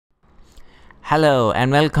Hello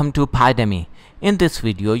and welcome to Pydemy. In this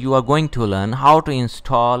video you are going to learn how to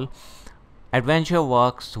install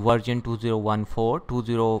AdventureWorks version 2014,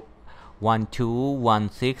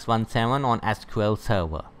 2012, 16, 17 on SQL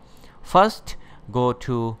Server. First go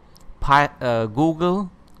to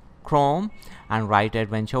Google Chrome and write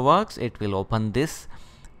AdventureWorks. It will open this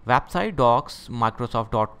website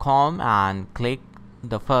docs.microsoft.com and click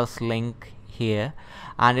the first link here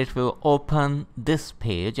and it will open this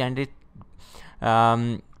page, and it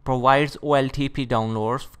provides OLTP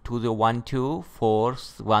downloads to the 12, 4,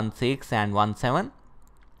 16 and 17.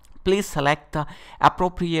 Please select the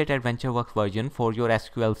appropriate AdventureWorks version for your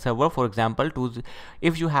SQL server. For example,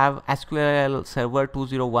 if you have SQL Server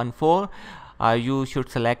 2014, you should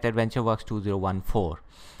select AdventureWorks 2014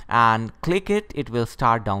 and click it. It will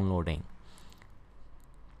start downloading.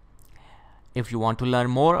 If you want to learn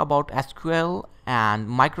more about SQL and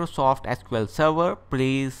Microsoft SQL Server,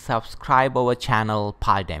 please subscribe our channel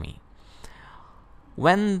Pydemy.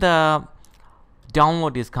 When the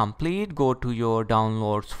download is complete, go to your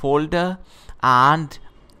downloads folder and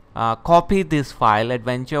copy this file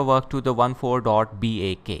AdventureWorks to the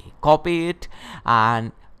 14.bak. Copy it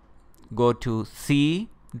and go to C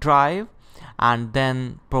drive and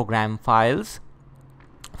then program files.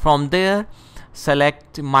 From there,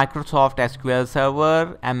 select Microsoft SQL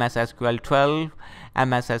Server, MS SQL 12,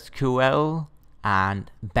 MS SQL and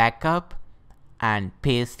backup and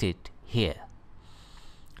paste it here.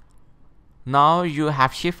 Now you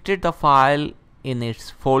have shifted the file in its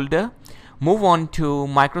folder. Move on to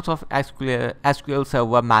Microsoft SQL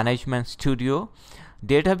Server Management Studio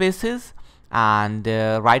databases and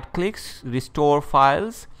right click, restore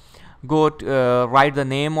files. Go to, write the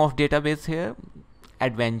name of database here,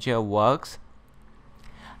 AdventureWorks,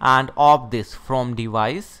 and opt this from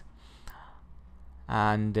device,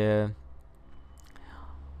 and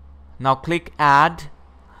now click add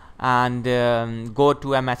and go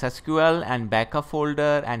to MS SQL and backup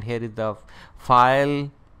folder, and here is the file.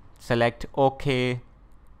 Select OK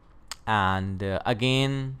and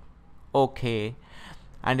again OK,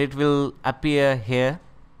 and it will appear here.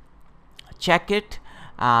 Check it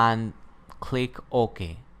and click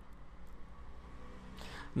OK.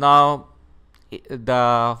 Now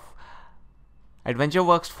the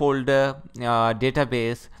AdventureWorks folder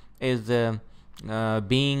database is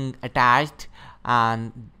being attached,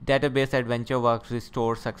 and database AdventureWorks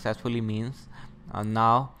restored successfully means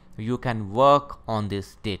now you can work on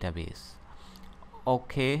this database.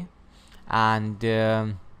 Okay, and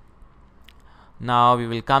now we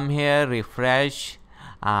will come here, refresh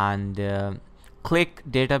and click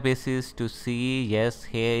databases to see. Yes,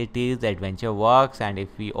 here it is, AdventureWorks, and if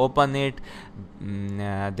we open it,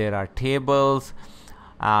 there are tables,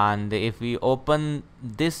 and if we open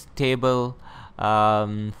this table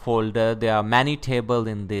folder, there are many tables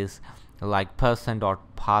in this, like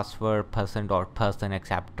person.password, person.person,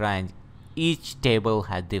 etc., and each table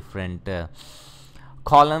has different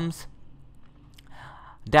columns.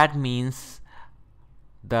 That means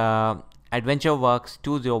the AdventureWorks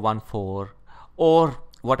 2014 or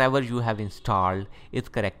whatever you have installed is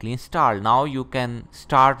correctly installed. Now you can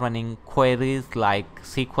start running queries like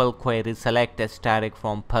SQL queries, select asterisk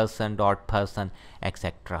from person.person,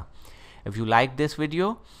 etc. If you like this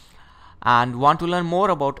video and want to learn more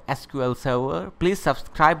about SQL Server, please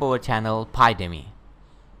subscribe our channel Pydemy.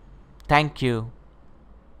 Thank you.